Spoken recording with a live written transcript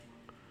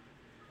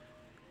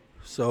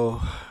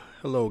So,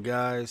 hello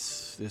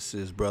guys, this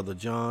is Brother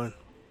John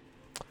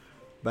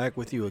back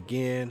with you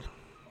again.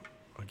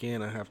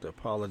 Again, I have to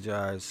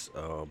apologize.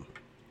 I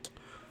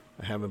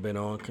haven't been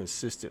on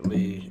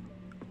consistently.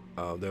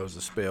 There was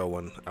a spell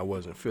when I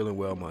wasn't feeling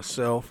well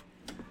myself,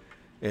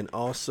 and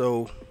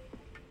also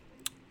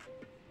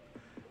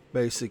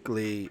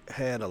basically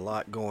had a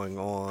lot going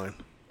on,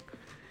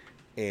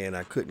 and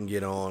I couldn't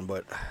get on,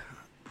 but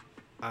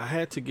I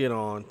had to get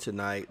on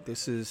tonight.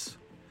 This is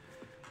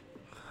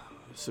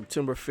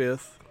September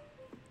 5th,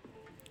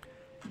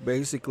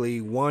 basically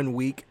 1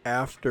 week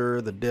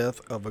after the death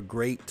of a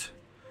great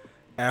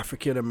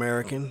African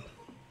American,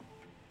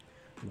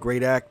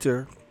 great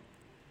actor,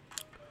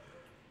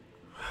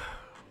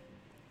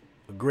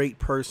 a great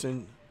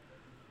person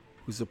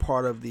who's a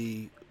part of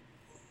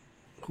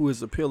who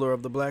is a pillar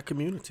of the black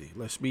community.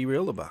 Let's be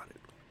real about it.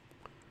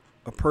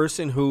 A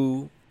person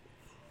who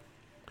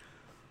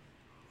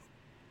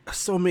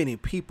so many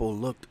people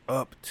looked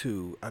up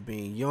to. I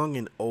mean, young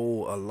and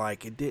old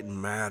alike. It didn't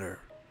matter.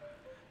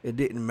 It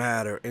didn't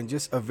matter. And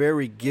just a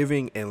very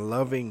giving and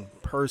loving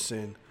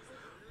person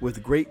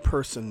with great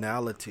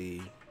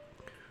personality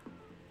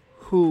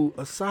who,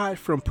 aside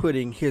from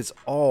putting his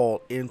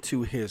all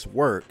into his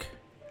work,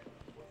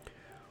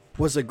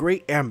 was a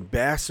great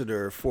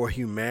ambassador for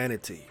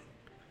humanity,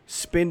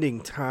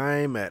 spending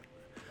time at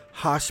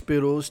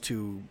hospitals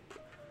to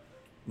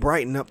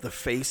brighten up the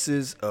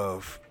faces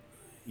of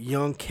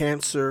young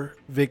cancer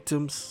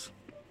victims.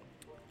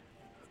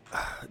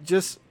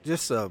 Just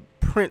a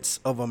prince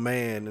of a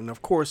man. And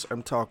of course,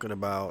 I'm talking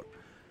about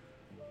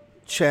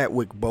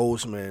Chadwick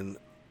Boseman,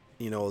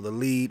 the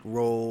lead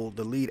role,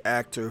 the lead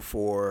actor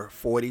for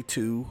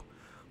 42,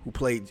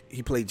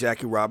 he played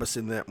Jackie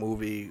Robinson in that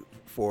movie.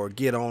 For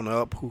Get On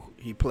Up,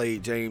 he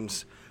played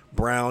James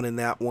Brown in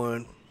that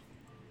one.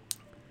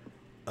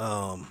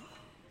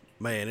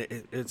 Man,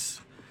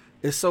 it's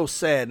so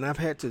sad, and I've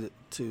had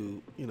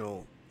to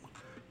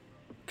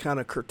kind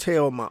of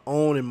curtail my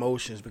own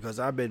emotions because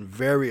I've been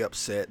very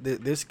upset.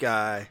 This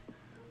guy,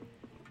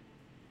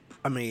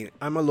 I mean,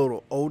 I'm a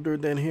little older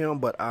than him,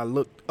 but I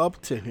looked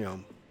up to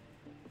him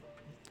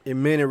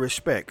in many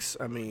respects.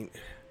 I mean,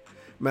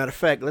 matter of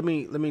fact, let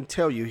me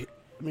tell you,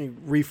 let me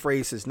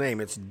rephrase his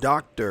name. It's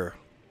Dr.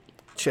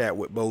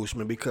 Chadwick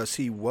Boseman, because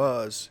he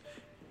was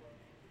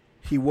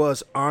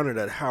honored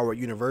at Howard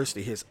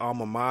University, his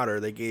alma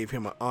mater. They gave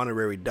him an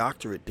honorary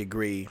doctorate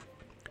degree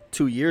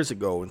 2 years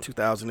ago in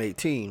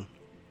 2018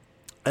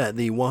 at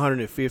the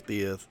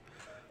 150th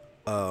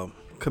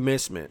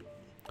commencement.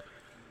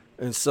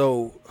 And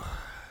so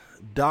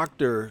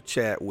Dr.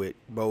 Chadwick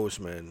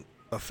Boseman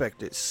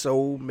affected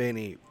so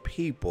many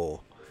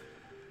people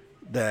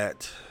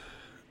that,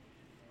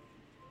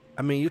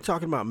 I mean, you're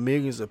talking about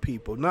millions of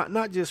people,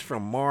 not just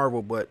from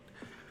Marvel, but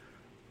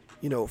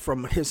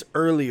from his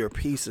earlier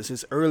pieces,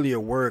 his earlier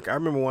work. I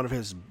remember one of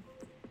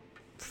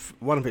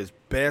his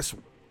best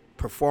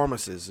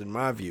performances, in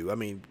my view. I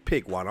mean,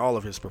 pick one. All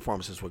of his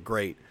performances were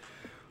great.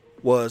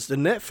 Was the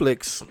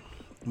Netflix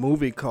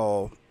movie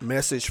called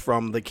Message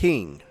from the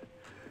King.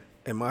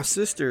 And my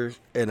sister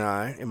and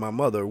I and my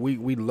mother,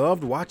 we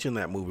loved watching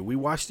that movie. We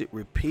watched it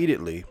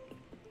repeatedly.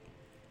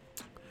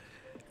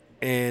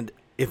 And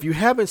if you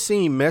haven't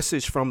seen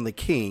Message from the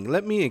King,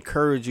 let me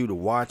encourage you to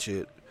watch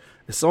it.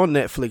 It's on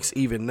Netflix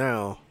even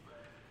now.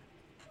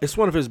 It's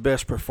one of his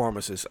best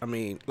performances. I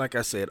mean, like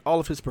I said, all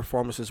of his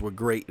performances were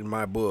great in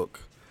my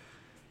book.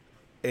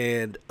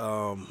 And,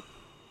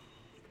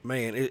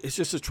 man, it's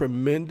just a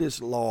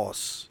tremendous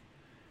loss.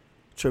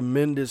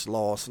 Tremendous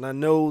loss. And I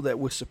know that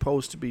we're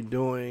supposed to be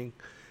doing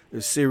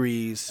a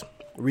series,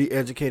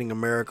 Re-Educating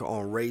America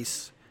on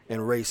Race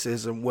and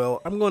Racism.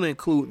 Well, I'm going to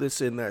include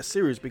this in that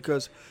series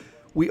because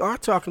we are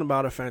talking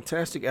about a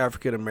fantastic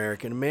African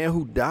American, a man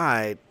who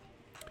died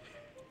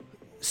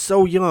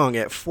so young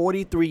at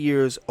 43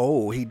 years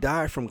old. He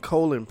died from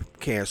colon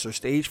cancer,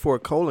 stage 4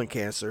 colon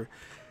cancer.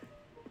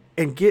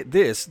 And get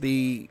this,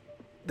 the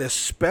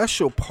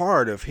special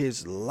part of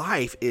his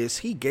life is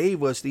he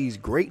gave us these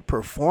great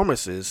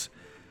performances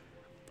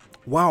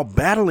while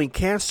battling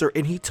cancer,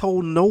 and he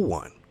told no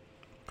one.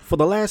 For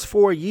the last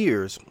 4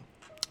 years,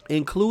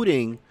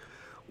 including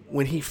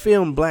when he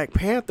filmed Black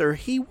Panther,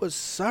 he was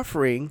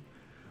suffering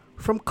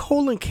from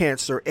colon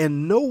cancer,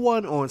 and no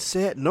one on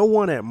set, no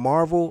one at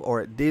Marvel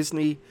or at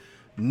Disney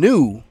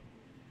knew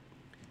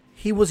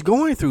he was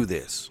going through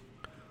this.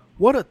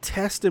 What a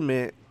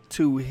testament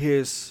to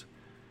his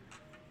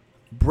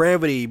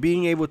brevity,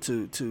 being able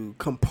to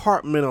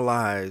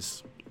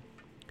compartmentalize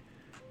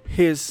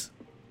his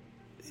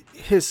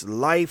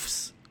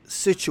life's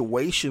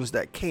situations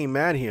that came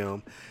at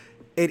him.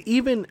 And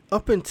even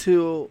up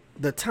until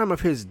the time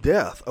of his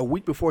death, a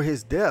week before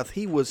his death,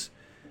 he was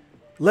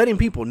letting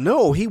people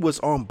know he was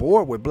on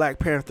board with Black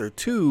Panther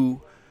 2,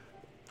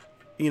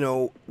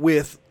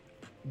 with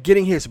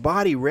getting his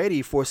body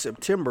ready for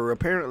September.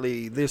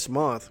 Apparently this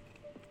month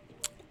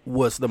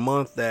was the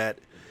month that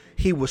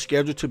he was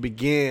scheduled to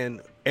begin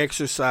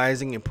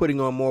exercising and putting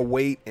on more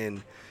weight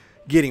and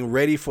getting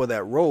ready for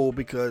that role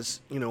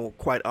because,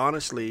 quite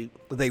honestly,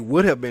 they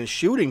would have been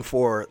shooting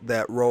for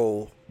that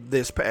role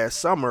this past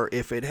summer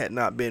if it had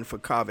not been for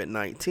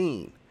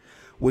COVID-19,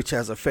 which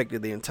has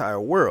affected the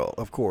entire world,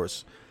 of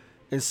course.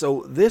 And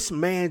so this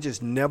man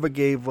just never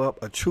gave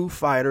up. A true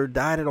fighter,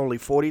 died at only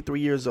 43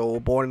 years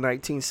old, born in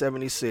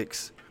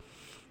 1976,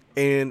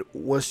 and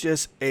was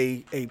just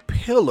a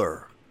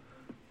pillar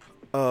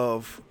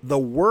of the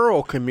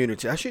world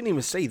community. I shouldn't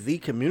even say the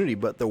community,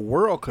 but the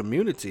world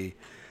community.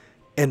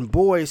 And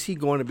boy, is he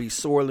going to be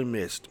sorely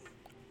missed.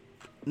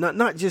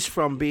 Not just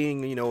from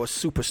being, a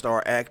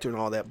superstar actor and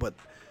all that, but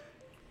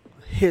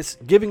his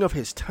giving of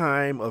his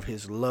time, of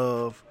his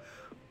love,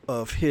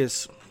 of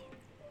his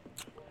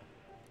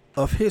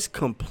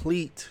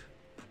complete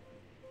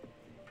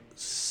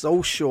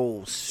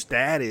social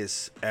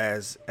status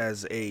as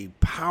a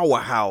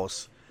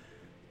powerhouse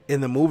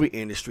in the movie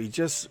industry.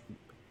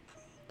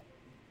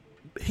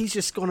 He's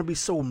just going to be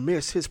so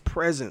missed. His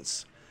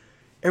presence,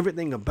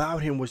 everything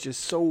about him was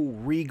just so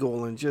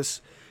regal, and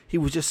he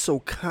was just so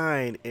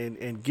kind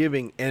and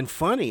giving and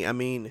funny. I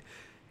mean,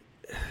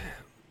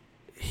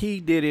 he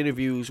did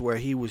interviews where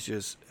he was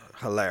just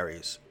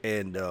hilarious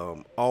and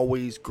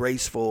always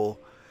graceful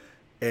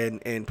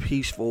and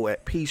peaceful,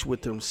 at peace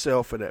with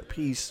himself and at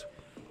peace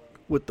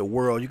with the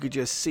world. You could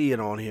just see it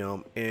on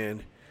him.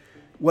 And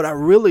what I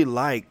really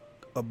like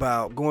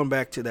about going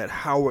back to that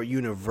Howard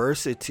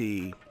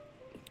University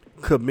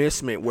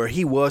commencement, where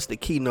he was the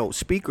keynote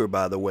speaker,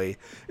 by the way,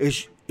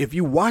 is if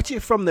you watch it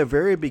from the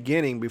very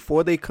beginning,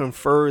 before they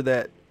confer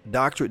that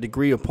doctorate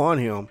degree upon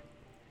him,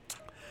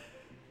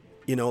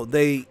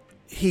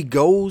 he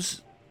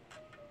goes.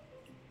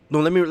 No,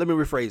 let me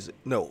rephrase it.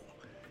 No,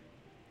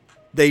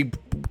 they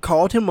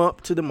called him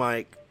up to the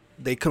mic.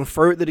 They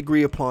conferred the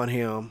degree upon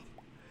him,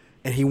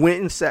 and he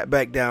went and sat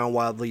back down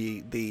while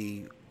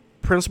the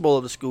principal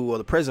of the school, or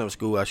the president of the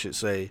school, I should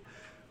say,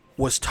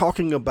 was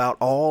talking about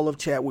all of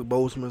Chadwick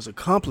Boseman's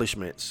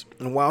accomplishments.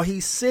 And while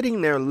he's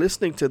sitting there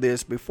listening to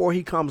this, before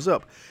he comes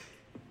up,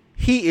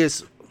 he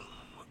is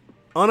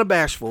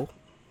unabashful,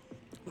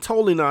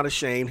 totally not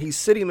ashamed. He's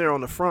sitting there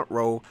on the front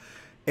row,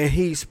 and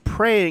he's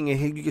praying,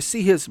 and you can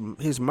see his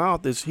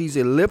mouth is, he's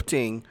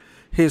ellipting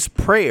his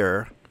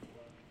prayer,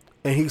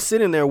 and he's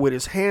sitting there with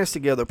his hands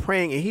together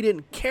praying, and he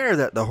didn't care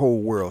that the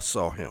whole world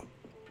saw him.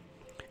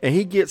 And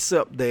he gets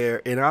up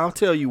there, and I'll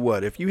tell you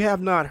what, if you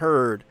have not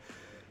heard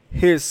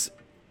his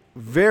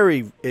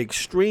very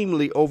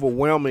extremely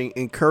overwhelming,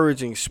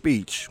 encouraging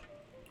speech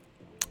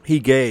he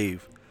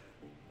gave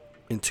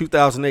in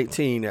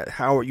 2018 at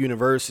Howard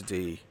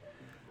University,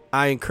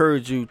 I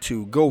encourage you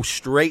to go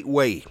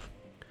straightway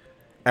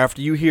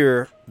after you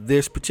hear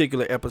this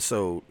particular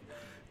episode.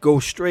 Go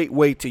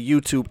straightway to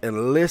YouTube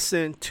and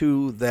listen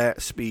to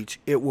that speech.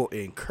 It will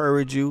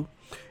encourage you.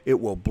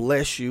 It will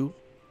bless you.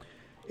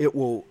 It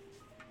will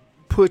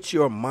put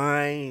your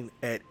mind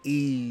at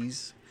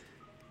ease.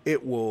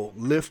 It will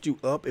lift you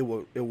up. It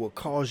will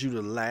cause you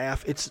to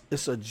laugh.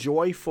 It's a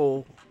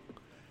joyful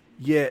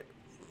yet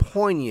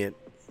poignant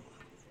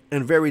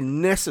and very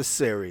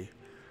necessary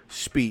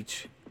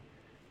speech.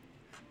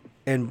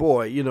 And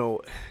boy,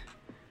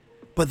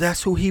 but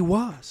that's who he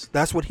was.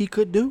 That's what he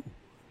could do.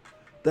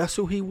 That's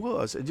who he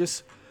was.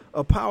 Just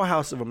a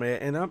powerhouse of a man.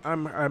 And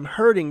I'm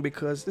hurting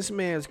because this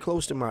man is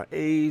close to my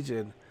age,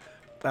 and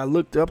I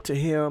looked up to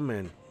him,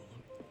 and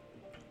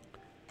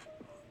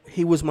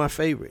he was my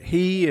favorite.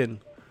 He and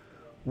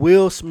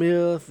Will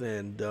Smith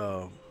and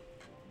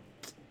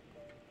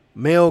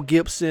Mel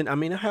Gibson. I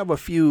mean, I have a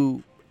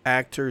few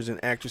actors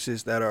and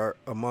actresses that are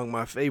among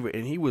my favorite,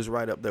 and he was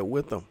right up there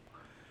with them.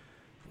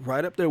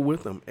 Right up there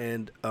with them.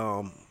 And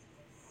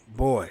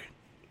boy,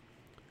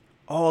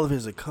 all of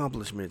his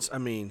accomplishments. I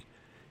mean,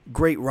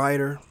 great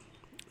writer.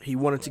 He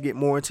wanted to get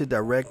more into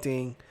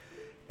directing,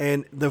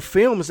 and the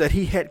films that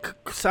he had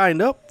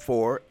signed up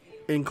for,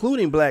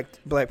 including Black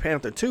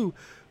Panther 2,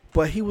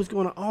 but he was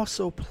going to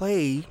also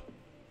play,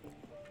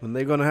 and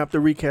they're going to have to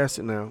recast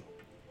it now,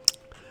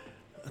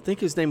 I think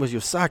his name was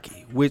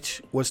Yosaki,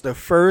 which was the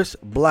very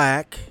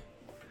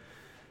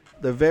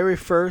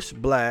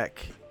first black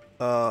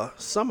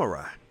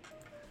samurai.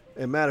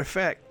 As a matter of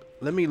fact,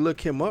 let me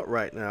look him up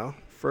right now.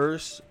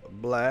 First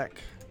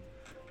black.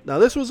 Now,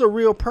 this was a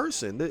real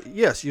person.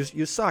 Yes,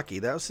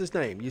 Yosaki. That was his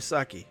name,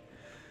 Yosaki.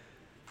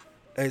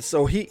 And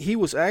so he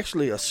was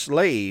actually a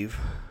slave,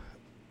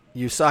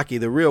 Yosaki,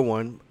 the real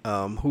one,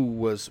 who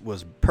was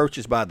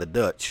purchased by the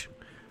Dutch,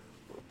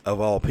 of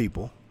all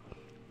people,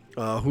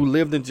 who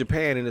lived in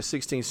Japan in the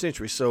 16th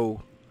century.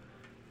 So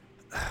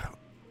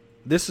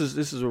this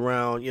is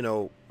around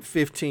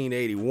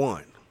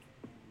 1581.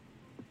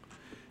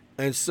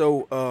 And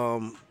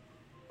so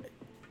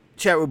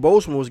Chadwick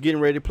Boseman was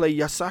getting ready to play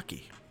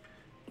Yosaki.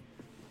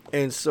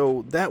 And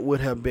so that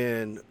would have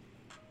been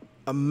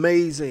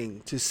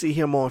amazing to see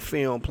him on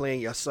film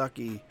playing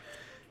Yosaki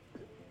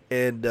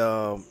and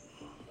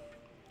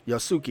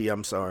Yasuki.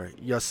 I'm sorry,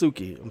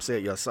 Yasuki. I'm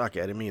saying Yosaki.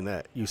 I didn't mean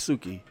that.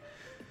 Yasuki.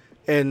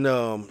 And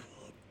I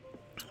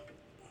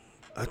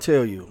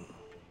tell you,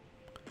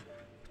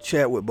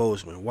 Chadwick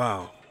Boseman.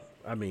 Wow.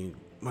 I mean,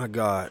 my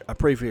God, I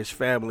pray for his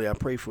family. I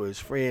pray for his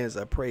friends.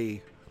 I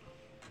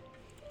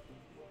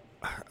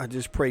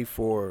just pray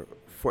for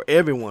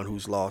everyone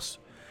who's lost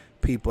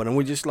people. And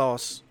we just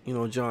lost,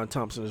 John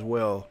Thompson as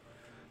well,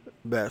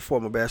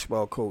 former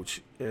basketball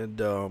coach. And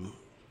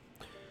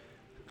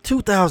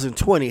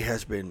 2020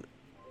 has been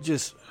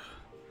just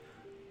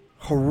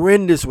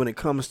horrendous when it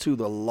comes to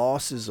the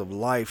losses of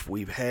life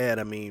we've had.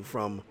 I mean,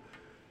 from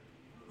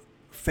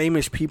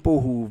famous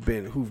people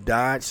who've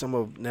died, some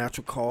of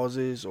natural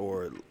causes,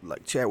 or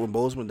like Chadwick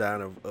Boseman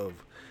dying of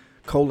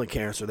colon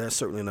cancer. That's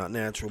certainly not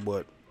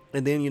natural.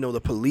 And then,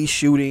 the police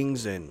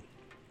shootings and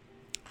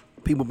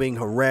people being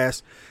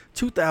harassed.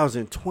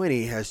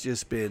 2020 has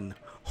just been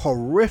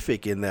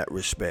horrific in that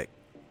respect.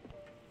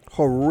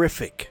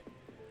 Horrific.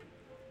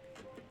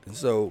 And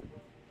so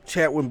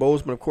Chadwick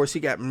Boseman, of course, he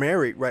got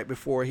married right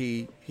before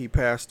he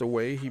passed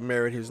away. He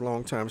married his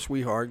longtime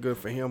sweetheart. Good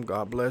for him.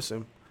 God bless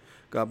him.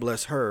 God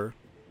bless her.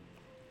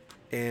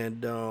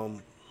 And,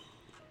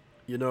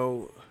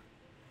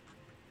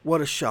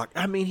 what a shock.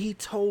 I mean, he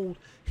told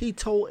a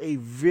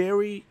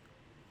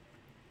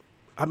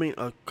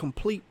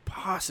complete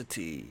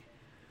paucity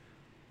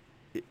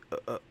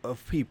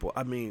of people.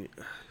 I mean,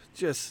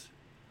 just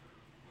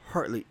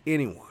hardly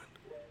anyone.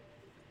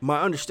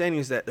 My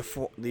understanding is that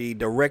the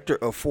director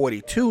of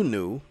 42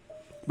 knew,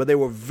 but there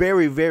were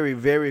very, very,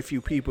 very few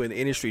people in the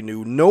industry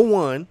knew. No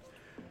one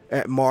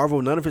at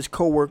Marvel, none of his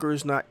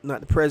coworkers, not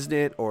the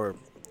president or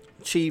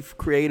chief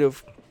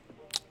creative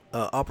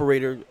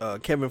operator,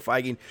 Kevin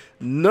Feige,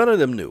 none of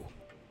them knew.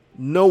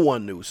 No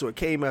one knew. So it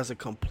came as a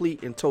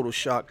complete and total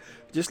shock,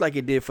 just like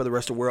it did for the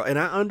rest of the world. And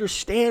I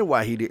understand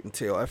why he didn't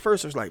tell. At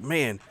first, I was like,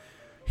 man,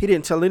 he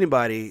didn't tell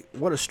anybody.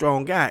 What a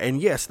strong guy.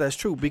 And yes, that's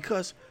true,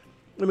 because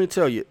let me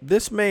tell you,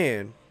 this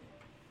man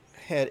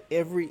had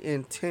every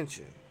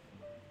intention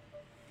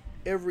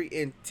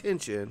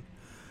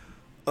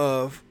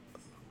of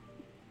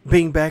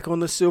being back on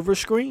the silver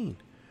screen.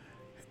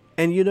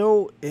 And,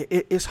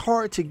 it's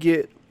hard to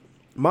get,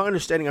 my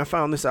understanding, I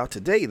found this out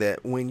today,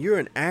 that when you're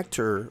an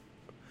actor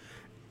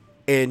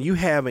and you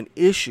have an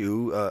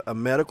issue, a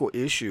medical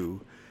issue,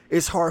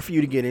 it's hard for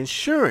you to get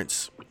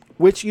insurance,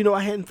 which,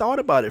 I hadn't thought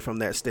about it from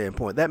that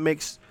standpoint. That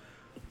makes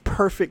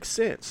perfect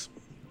sense.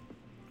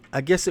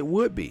 I guess it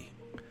would be.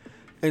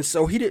 And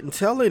so he didn't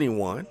tell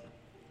anyone,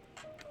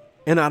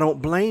 and I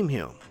don't blame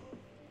him.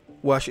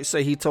 Well, I should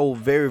say he told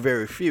very,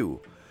 very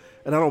few.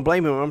 And I don't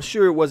blame him. I'm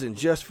sure it wasn't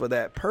just for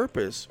that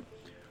purpose,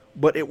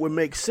 but it would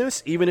make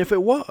sense even if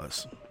it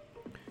was.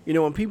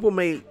 When people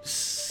made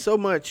so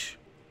much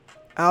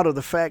out of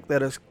the fact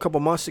that a couple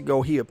months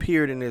ago he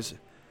appeared in this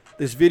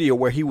video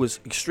where he was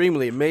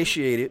extremely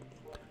emaciated,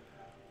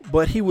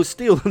 but he was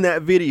still in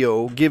that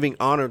video giving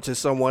honor to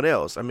someone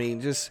else. I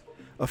mean, just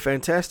a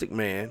fantastic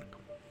man.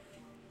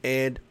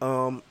 And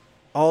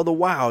all the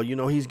while,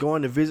 he's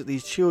going to visit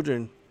these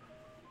children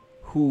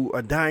who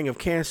are dying of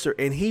cancer,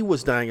 and he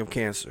was dying of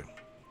cancer.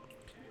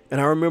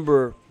 And I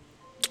remember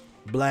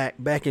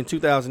back in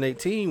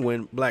 2018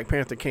 when Black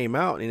Panther came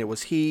out, and it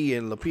was he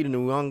and Lupita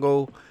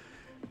Nyong'o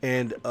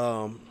and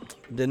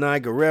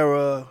Denai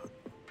Guerrera.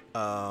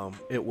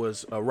 It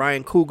was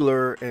Ryan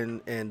Coogler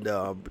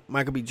and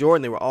Michael B.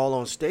 Jordan. They were all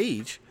on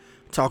stage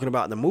talking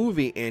about the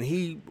movie, and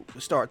he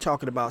started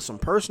talking about some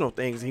personal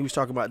things. And he was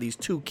talking about these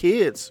two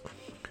kids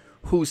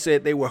who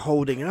said they were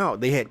holding out.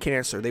 They had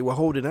cancer. They were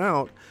holding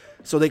out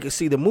so they could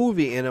see the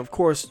movie. And of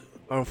course,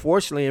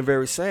 unfortunately and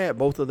very sad,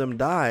 both of them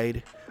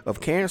died of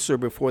cancer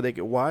before they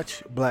could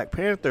watch Black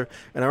Panther.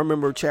 And I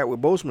remember Chadwick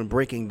Boseman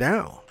breaking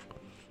down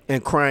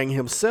and crying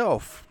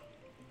himself.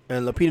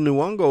 And Lupita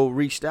Nyong'o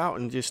reached out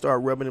and just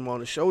started rubbing him on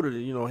the shoulder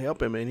to,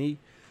 help him.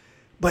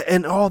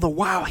 And all the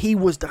while he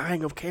was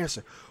dying of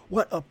cancer.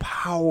 What a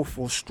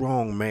powerful,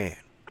 strong man.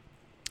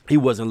 He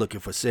wasn't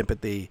looking for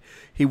sympathy.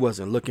 He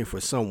wasn't looking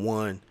for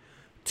someone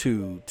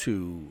to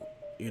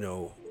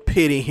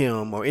pity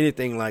him or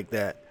anything like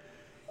that.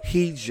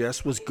 He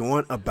just was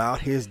going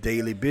about his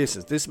daily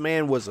business. This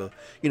man was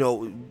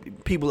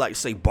people like to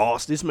say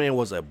boss. This man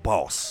was a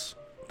boss.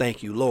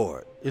 Thank you,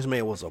 Lord. This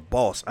man was a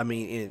boss. I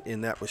mean,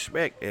 in that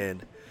respect.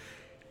 And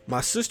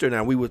my sister and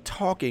I, we were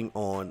talking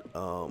on,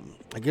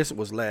 I guess it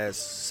was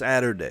last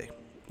Saturday,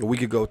 a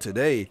week ago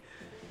today.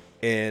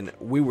 And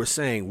we were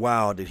saying,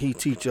 wow, did he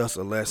teach us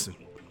a lesson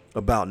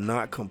about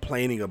not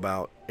complaining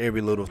about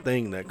every little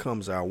thing that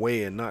comes our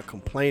way and not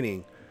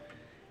complaining.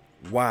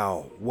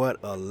 Wow, what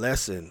a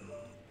lesson.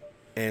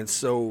 And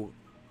so,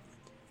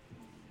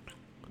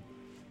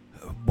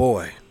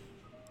 boy,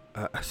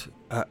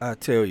 I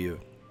tell you,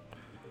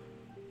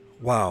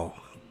 wow,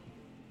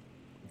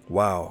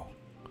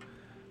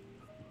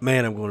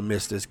 man, I'm going to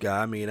miss this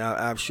guy. I mean,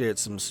 I've shed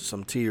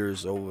some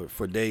tears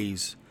for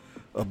days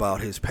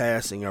about his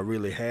passing. I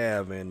really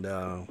have, and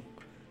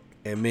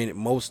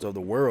most of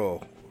the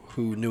world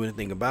who knew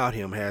anything about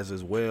him has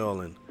as well.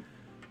 And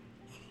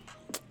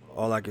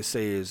all I can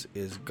say is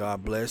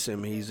God bless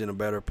him. He's in a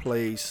better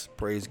place.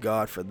 Praise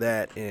God for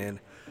that. And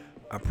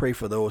I pray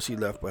for those he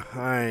left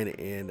behind.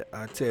 And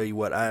I tell you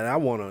what, I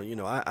want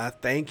to, I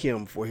thank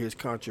him for his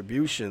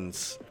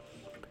contributions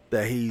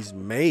that he's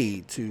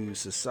made to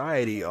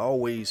society,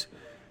 always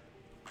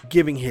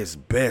giving his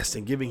best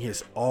and giving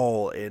his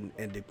all, and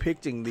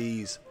depicting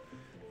these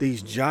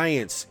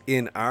giants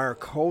in our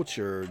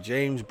culture,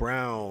 James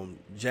Brown,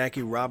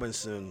 Jackie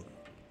Robinson,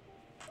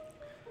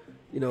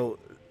 you know,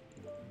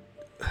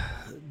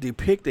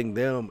 depicting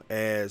them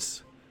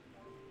as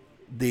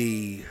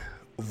the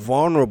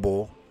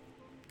vulnerable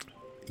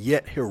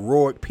yet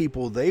heroic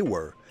people they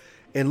were.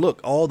 And look,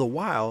 all the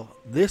while,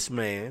 this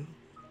man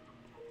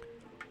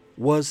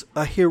was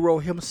a hero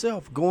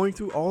himself, going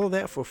through all of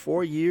that for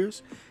 4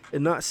 years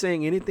and not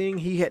saying anything.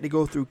 He had to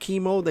go through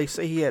chemo. They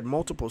say he had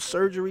multiple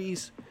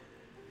surgeries.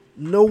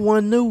 No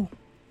one knew.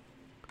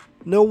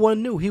 No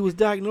one knew. He was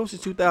diagnosed in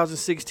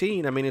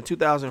 2016. I mean, in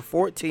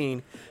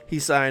 2014, he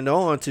signed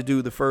on to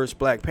do the first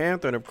Black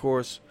Panther. And of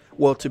course,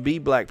 well, to be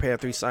Black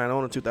Panther, he signed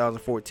on in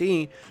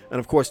 2014. And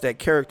of course, that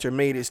character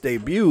made its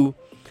debut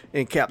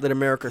in Captain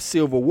America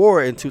Civil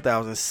War in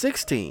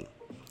 2016.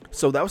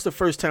 So that was the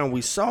first time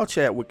we saw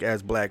Chadwick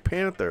as Black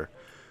Panther.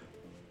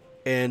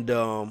 And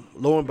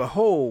lo and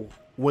behold,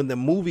 when the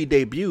movie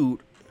debuted,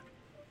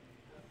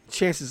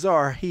 chances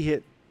are he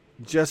had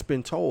just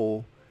been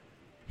told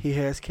he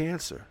has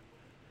cancer.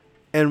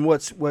 And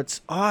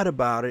what's odd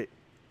about it,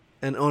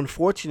 and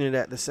unfortunate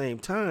at the same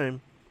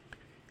time,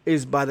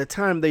 is by the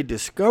time they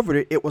discovered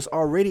it, it was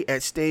already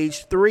at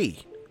stage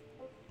 3.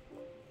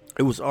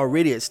 It was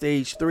already at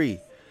stage 3.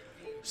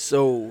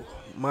 So,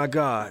 my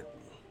God.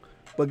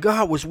 But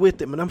God was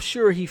with him, and I'm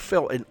sure he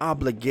felt an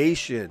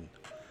obligation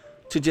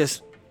to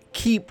just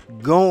keep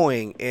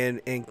going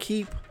and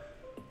keep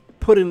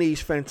putting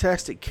these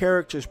fantastic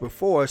characters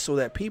before us, so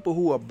that people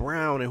who are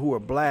brown and who are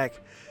black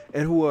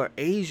and who are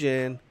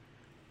Asian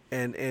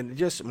and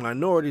just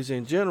minorities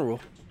in general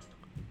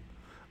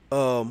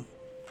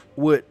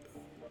would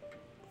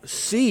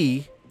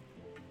see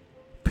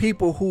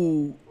people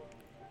who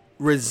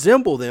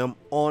resemble them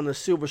on the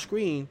silver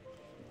screen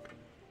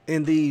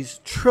in these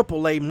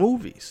AAA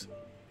movies.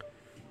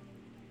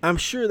 I'm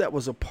sure that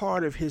was a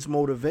part of his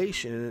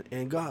motivation,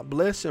 and God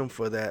bless him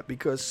for that,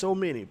 because so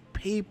many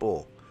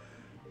people,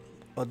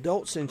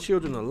 adults and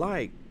children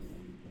alike,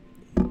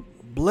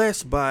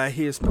 blessed by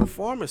his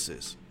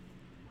performances,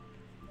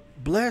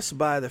 blessed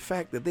by the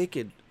fact that they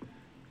could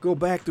go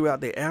back throughout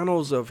the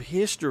annals of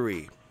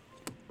history,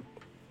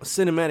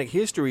 cinematic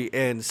history,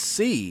 and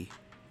see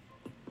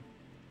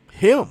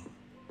him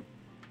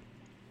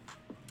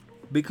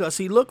because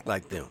he looked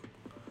like them.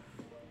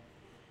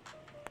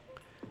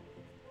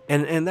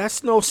 And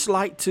that's no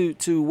slight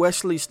to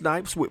Wesley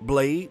Snipes with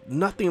Blade,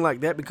 nothing like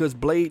that, because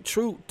Blade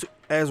True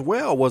as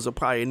well was a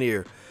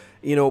pioneer.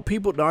 You know,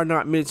 people are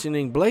not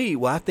mentioning Blade.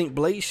 Well, I think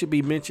Blade should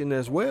be mentioned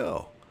as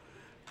well.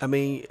 I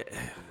mean,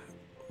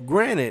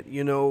 granted,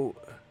 you know,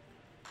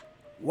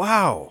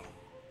 wow.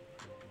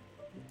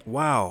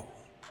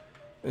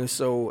 And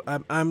so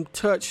I'm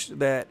touched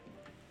that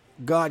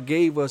God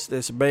gave us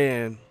this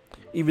band,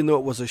 even though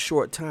it was a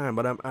short time.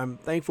 But I'm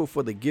thankful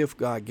for the gift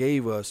God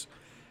gave us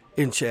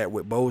in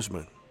Chadwick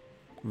Boseman.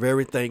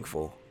 Very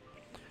thankful.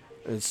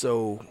 And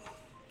so,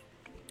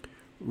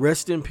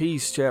 rest in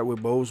peace, Chadwick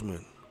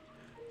Boseman.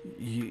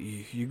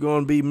 You're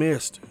going to be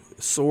missed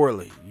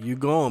sorely. You're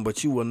gone,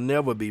 but you will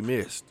never be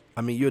missed.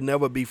 I mean, you'll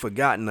never be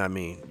forgotten. I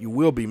mean, you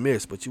will be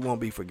missed, but you won't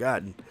be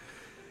forgotten.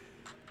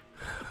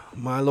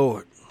 My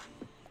Lord.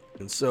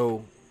 And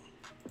so,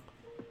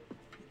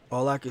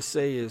 all I can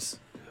say is,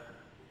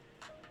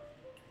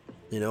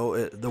 you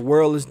know, the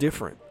world is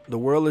different. The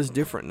world is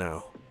different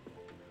now.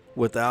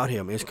 Without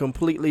him, it's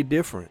completely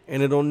different,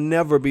 and it'll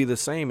never be the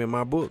same in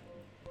my book.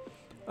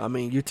 I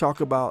mean, you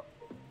talk about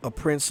a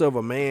prince of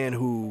a man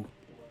who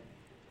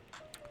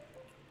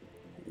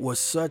was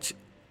such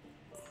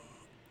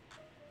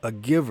a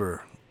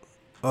giver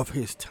of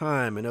his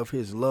time and of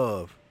his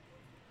love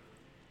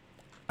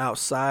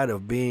outside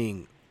of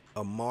being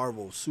a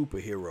Marvel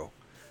superhero.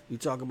 You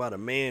talk about a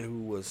man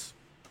who was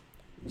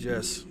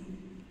just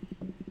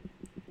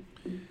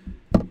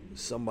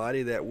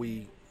somebody that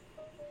we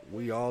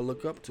all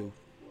look up to.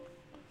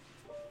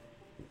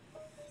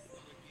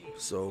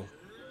 So,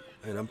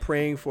 and I'm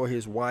praying for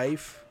his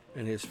wife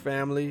and his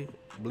family.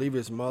 I believe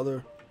his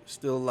mother is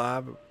still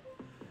alive. I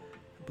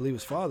believe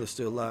his father's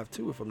still alive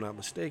too, if I'm not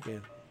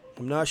mistaken.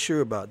 I'm not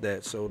sure about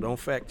that, so don't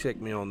fact check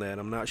me on that.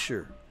 I'm not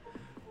sure.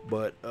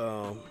 But,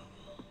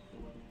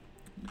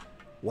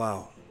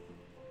 wow.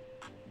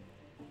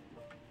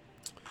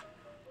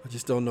 I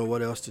just don't know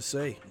what else to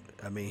say.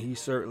 I mean, he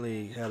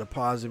certainly had a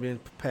positive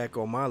impact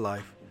on my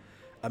life.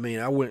 I mean,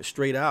 I went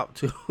straight away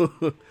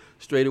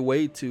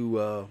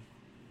to,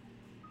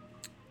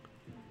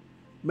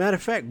 matter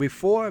of fact,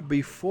 before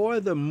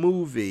the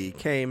movie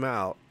came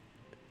out,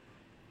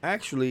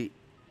 actually,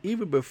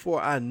 even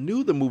before I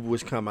knew the movie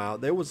was come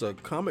out, there was a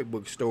comic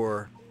book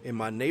store in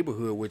my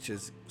neighborhood, which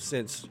has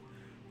since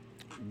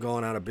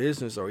gone out of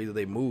business, or either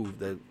they moved.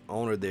 The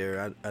owner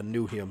there, I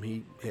knew him.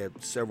 He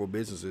had several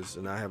businesses,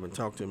 and I haven't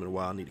talked to him in a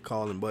while. I need to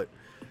call him, but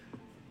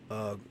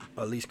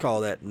at least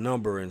call that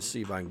number and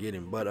see if I can get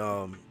him. But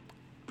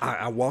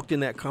I walked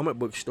in that comic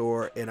book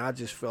store and I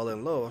just fell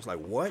in love. I was like,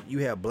 what? You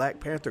have Black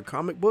Panther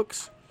comic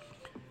books?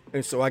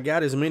 And so I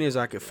got as many as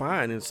I could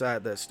find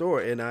inside that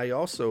store. And I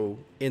also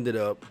ended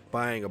up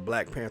buying a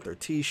Black Panther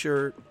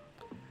t-shirt.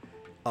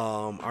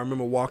 I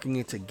remember walking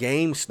into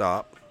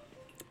GameStop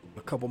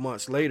a couple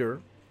months later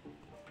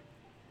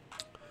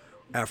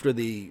after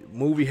the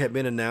movie had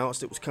been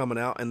announced. It was coming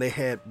out, and they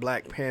had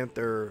Black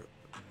Panther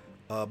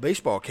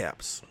baseball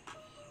caps,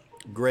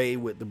 gray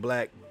with the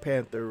Black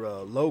Panther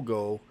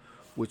logo,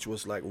 which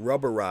was like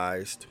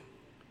rubberized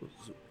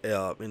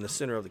in the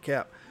center of the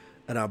cap.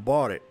 And I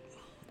bought it,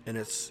 and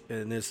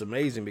it's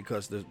amazing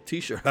because the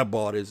t-shirt I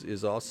bought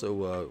is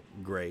also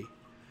gray,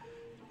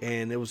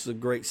 and it was a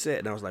great set.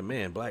 And I was like,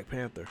 man, Black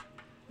Panther.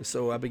 And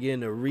so I began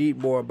to read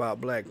more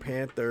about Black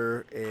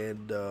Panther,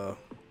 and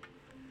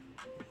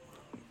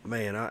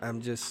man,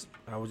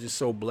 I was just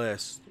so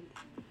blessed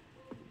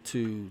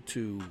to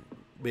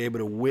be able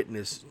to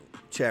witness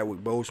Chadwick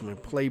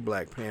Boseman play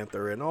Black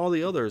Panther and all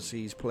the others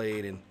he's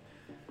played. And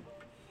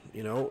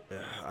you know,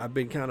 I've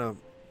been kind of,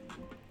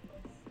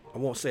 I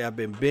won't say I've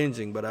been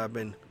binging, but I've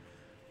been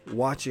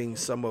watching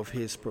some of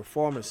his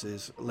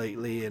performances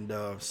lately, and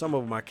some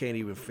of them I can't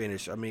even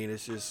finish. I mean, it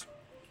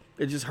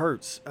just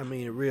hurts. I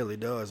mean, it really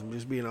does. I'm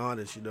just being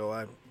honest. You know,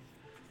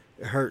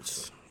 it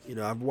hurts. You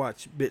know, I've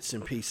watched bits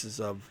and pieces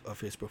of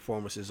his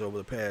performances over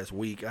the past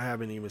week. I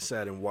haven't even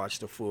sat and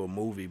watched a full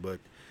movie, but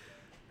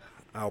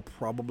I'll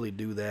probably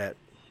do that.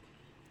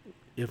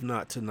 If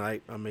not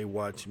tonight, I may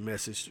watch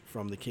Message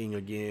from the King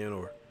again,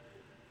 or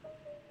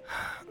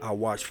I'll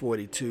watch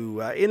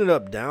 42. I ended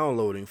up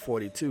downloading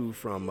 42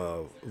 from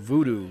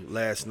Vudu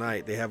last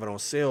night. They have it on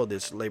sale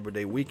this Labor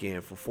Day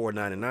weekend for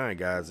 $4.99,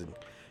 guys, in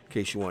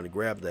case you want to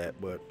grab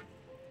that. But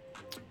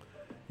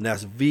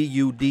that's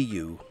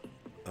VUDU,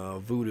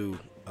 Vudu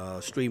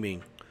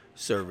streaming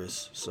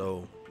service.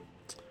 So,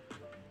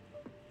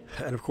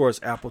 and of course,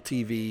 Apple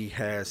TV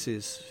has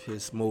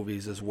his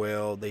movies as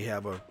well. They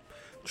have a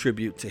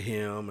tribute to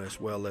him, as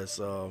well as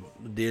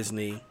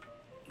Disney.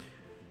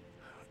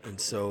 And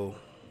so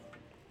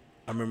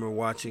I remember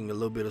watching a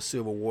little bit of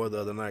Civil War the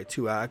other night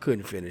too. I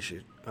couldn't finish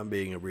it. I'm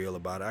being real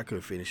about it. I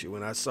couldn't finish it.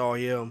 When I saw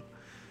him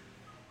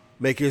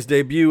make his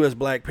debut as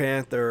Black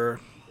Panther,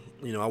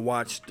 you know, I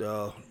watched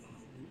a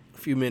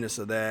few minutes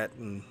of that,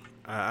 and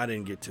I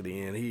didn't get to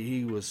the end.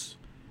 He was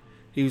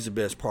the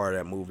best part of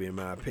that movie, in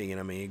my opinion.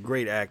 I mean,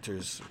 great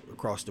actors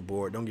across the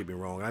board. Don't get me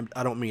wrong.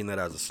 I don't mean that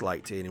as a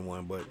slight to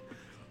anyone, but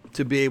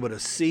to be able to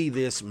see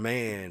this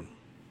man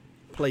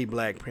play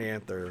Black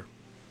Panther,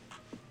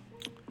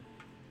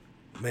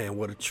 man,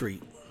 what a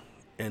treat.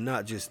 And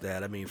not just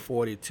that. I mean,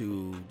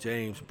 42,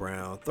 James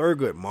Brown,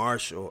 Thurgood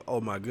Marshall. Oh,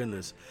 my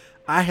goodness.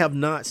 I have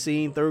not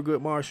seen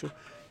Thurgood Marshall.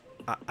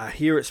 I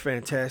hear it's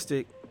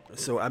fantastic.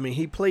 So, I mean,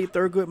 he played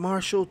Thurgood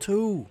Marshall,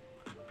 too.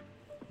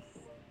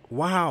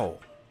 Wow.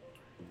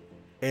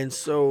 And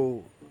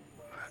so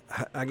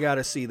I got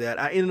to see that.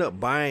 I ended up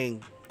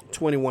buying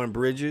 21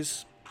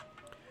 Bridges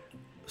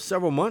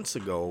several months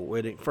ago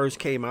when it first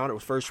came out. It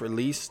was first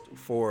released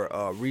for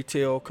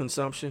retail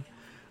consumption.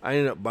 I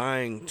ended up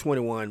buying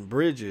 21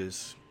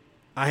 Bridges.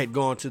 I had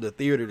gone to the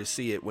theater to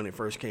see it when it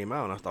first came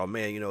out, and I thought,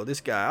 man, you know, this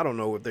guy, I don't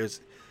know if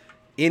there's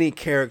any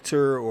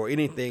character or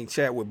anything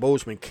Chadwick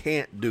Boseman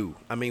can't do.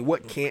 I mean,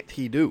 what can't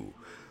he do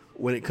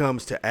when it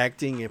comes to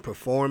acting and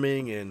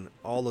performing and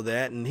all of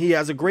that? And he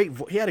had a great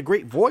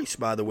voice,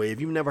 by the way,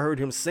 if you've never heard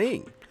him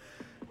sing.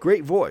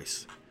 Great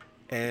voice.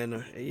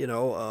 And, you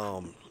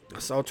know, I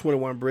saw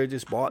 21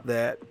 Bridges, bought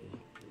that,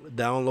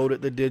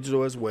 downloaded the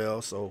digital as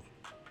well, so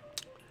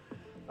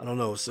I don't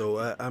know.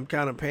 So I'm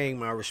kind of paying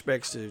my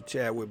respects to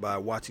Chadwick by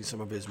watching some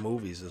of his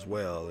movies as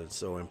well,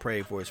 and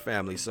praying for his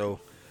family.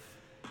 So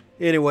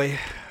anyway,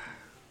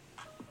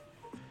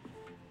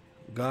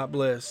 God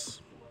bless.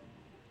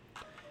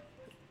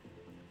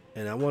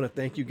 And I want to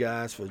thank you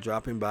guys for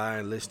dropping by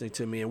and listening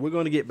to me. And we're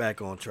going to get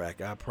back on track.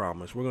 I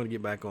promise. We're going to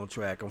get back on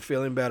track. I'm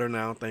feeling better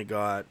now, thank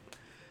God.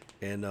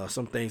 And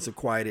some things have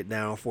quieted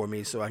down for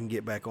me so I can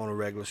get back on a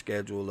regular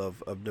schedule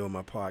of doing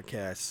my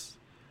podcasts.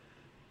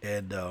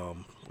 And,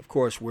 of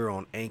course, we're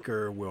on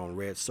Anchor, we're on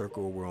Red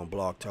Circle, we're on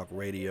Blog Talk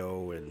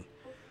Radio, and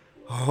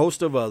a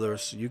host of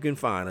others. You can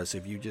find us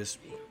if you just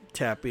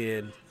tap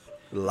in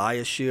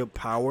Eliashib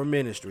Power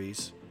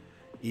Ministries,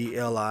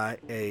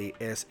 ELIASHIB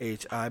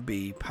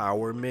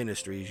Power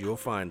Ministries. You'll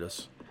find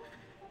us.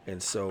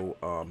 And so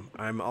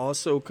I'm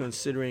also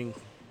considering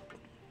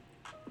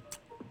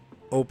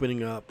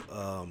opening up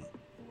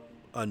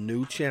a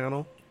new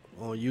channel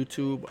on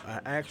YouTube.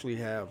 I actually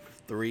have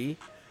 3,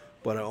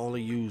 but I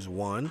only use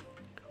 1.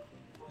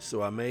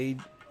 So I may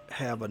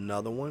have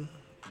another one,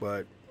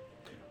 but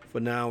for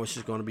now it's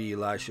just going to be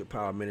Eliashib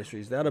Power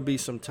Ministries. That'll be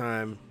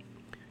sometime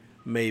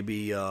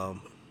maybe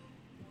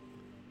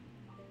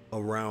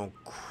around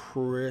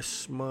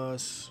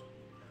Christmas,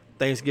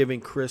 Thanksgiving,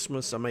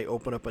 Christmas. I may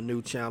open up a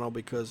new channel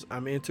because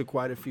I'm into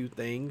quite a few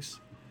things.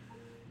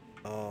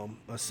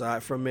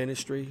 Aside from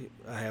ministry,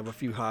 I have a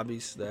few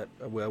hobbies that,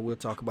 well, we'll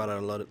talk about at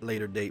a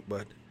later date.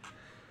 But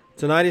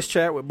tonight is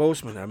Chadwick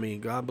Boseman. I mean,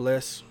 God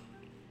bless.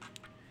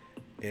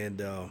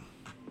 And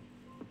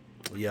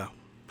yeah,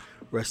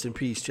 rest in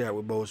peace,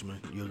 Chadwick Boseman.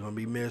 You're gonna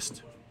be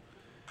missed.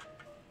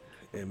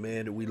 And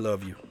man, we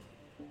love you.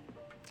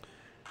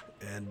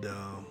 And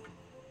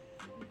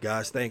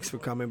guys, thanks for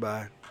coming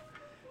by.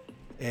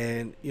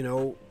 And you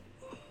know,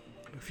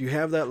 if you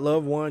have that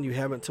loved one, you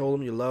haven't told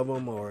them you love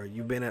them, or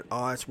you've been at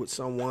odds with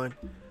someone,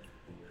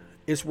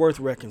 it's worth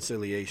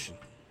reconciliation.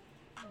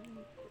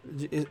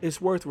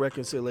 It's worth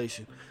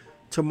reconciliation.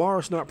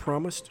 Tomorrow's not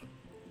promised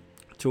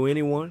to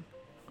anyone.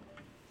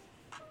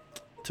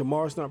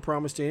 Tomorrow's not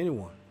promised to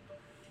anyone.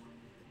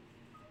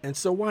 And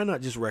so why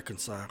not just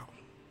reconcile?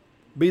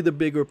 Be the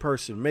bigger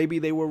person. Maybe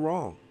they were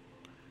wrong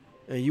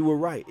and you were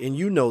right. And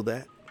you know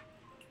that.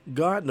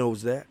 God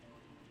knows that.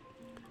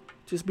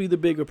 Just be the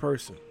bigger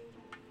person.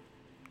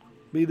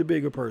 Be the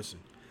bigger person.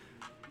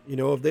 You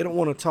know, if they don't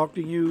want to talk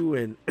to you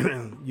and,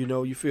 you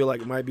know, you feel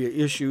like it might be an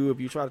issue if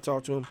you try to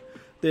talk to them,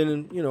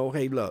 then, you know,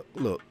 hey,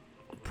 look,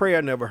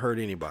 prayer never hurt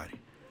anybody.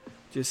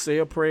 Just say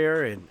a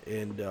prayer and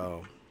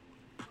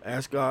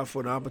ask God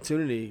for an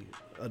opportunity,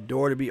 a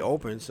door to be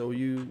open so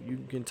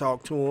you can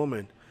talk to them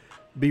and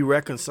be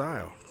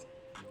reconciled.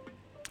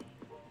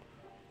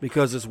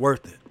 Because it's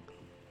worth it.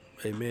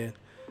 Amen.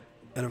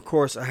 And of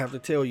course, I have to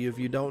tell you, if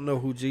you don't know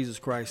who Jesus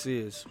Christ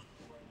is,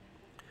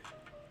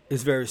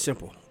 it's very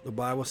simple. The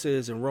Bible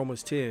says in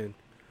Romans 10,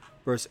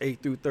 verse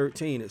 8 through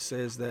 13, it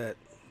says that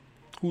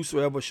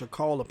whosoever shall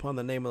call upon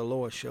the name of the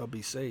Lord shall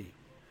be saved.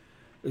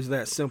 It's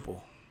that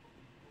simple.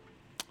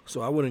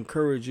 So I would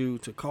encourage you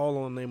to call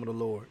on the name of the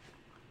Lord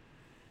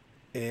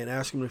and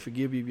ask him to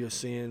forgive you of your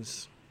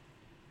sins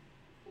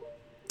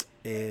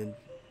and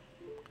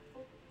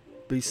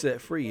be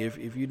set free.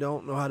 If you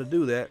don't know how to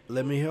do that,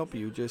 let me help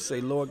you. Just say,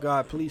 Lord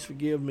God, please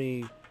forgive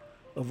me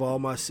of all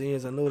my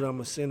sins. I know that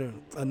I'm a sinner.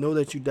 I know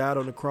that you died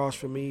on the cross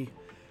for me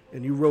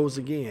and you rose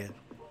again.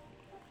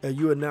 And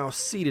you are now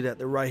seated at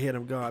the right hand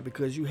of God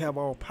because you have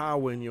all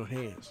power in your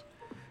hands.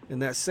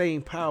 And that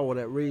same power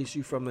that raised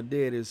you from the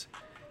dead is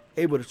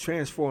able to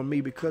transform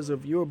me because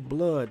of your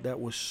blood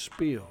that was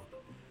spilled.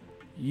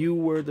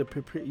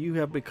 You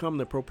have become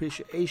the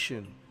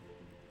propitiation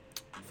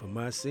for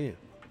my sin.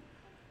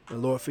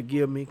 And Lord,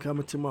 forgive me, come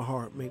into my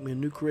heart, make me a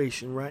new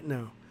creation right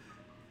now,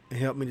 and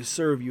help me to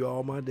serve you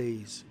all my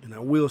days. And I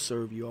will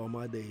serve you all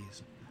my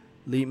days.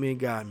 Lead me and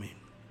guide me.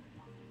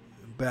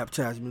 And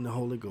baptize me in the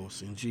Holy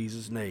Ghost in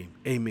Jesus' name.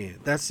 Amen.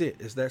 That's it.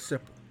 It's that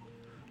simple.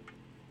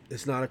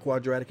 It's not a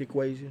quadratic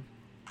equation.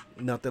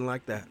 Nothing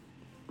like that.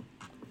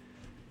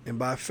 And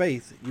by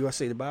faith,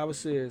 the Bible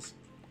says,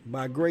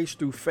 by grace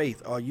through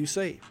faith are you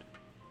saved.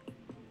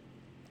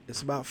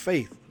 It's about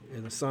faith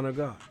in the Son of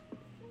God.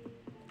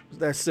 It's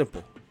that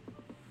simple.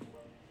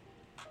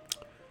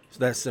 It's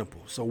that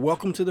simple. So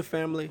welcome to the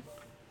family.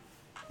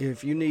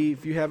 If you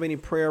have any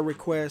prayer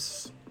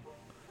requests,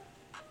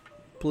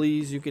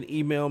 please, you can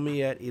email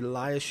me at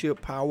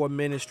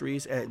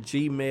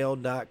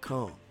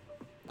eliashippowerministries@gmail.com.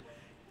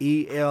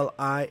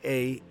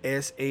 ELIASHIB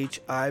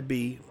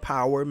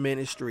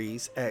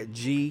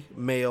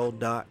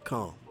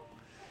powerministries@gmail.com.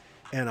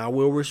 And I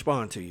will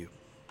respond to you.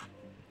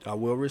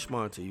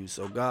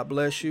 So God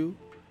bless you.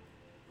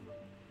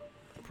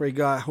 Pray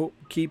God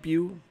keep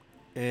you.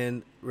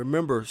 And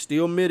remember,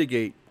 still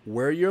mitigate.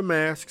 Wear your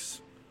masks.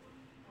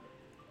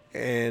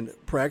 And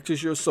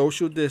practice your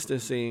social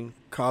distancing.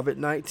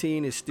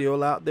 COVID-19 is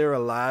still out there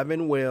alive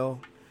and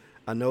well.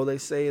 I know they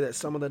say that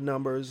some of the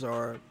numbers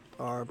are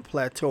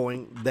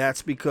plateauing.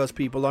 That's because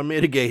people are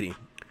mitigating.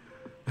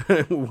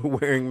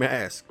 Wearing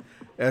masks.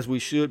 As we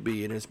should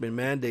be. And it's been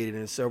mandated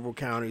in several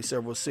counties,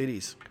 several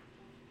cities.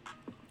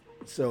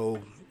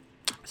 So,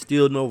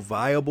 still no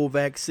viable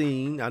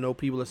vaccine. I know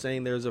people are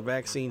saying there's a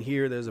vaccine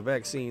here, there's a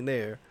vaccine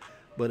there.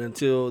 But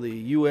until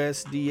the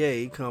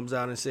USDA comes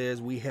out and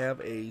says we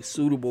have a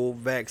suitable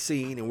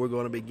vaccine and we're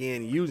going to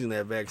begin using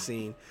that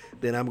vaccine,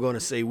 then I'm going to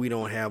say we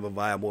don't have a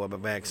viable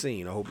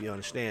vaccine. I hope you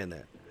understand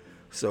that.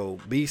 So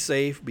be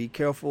safe, be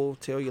careful,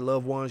 tell your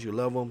loved ones you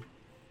love them,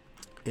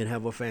 and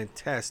have a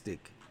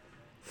fantastic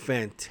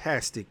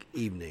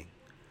evening.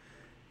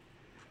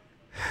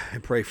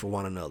 And pray for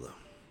one another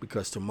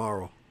because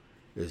tomorrow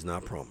is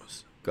not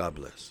promised. God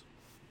bless.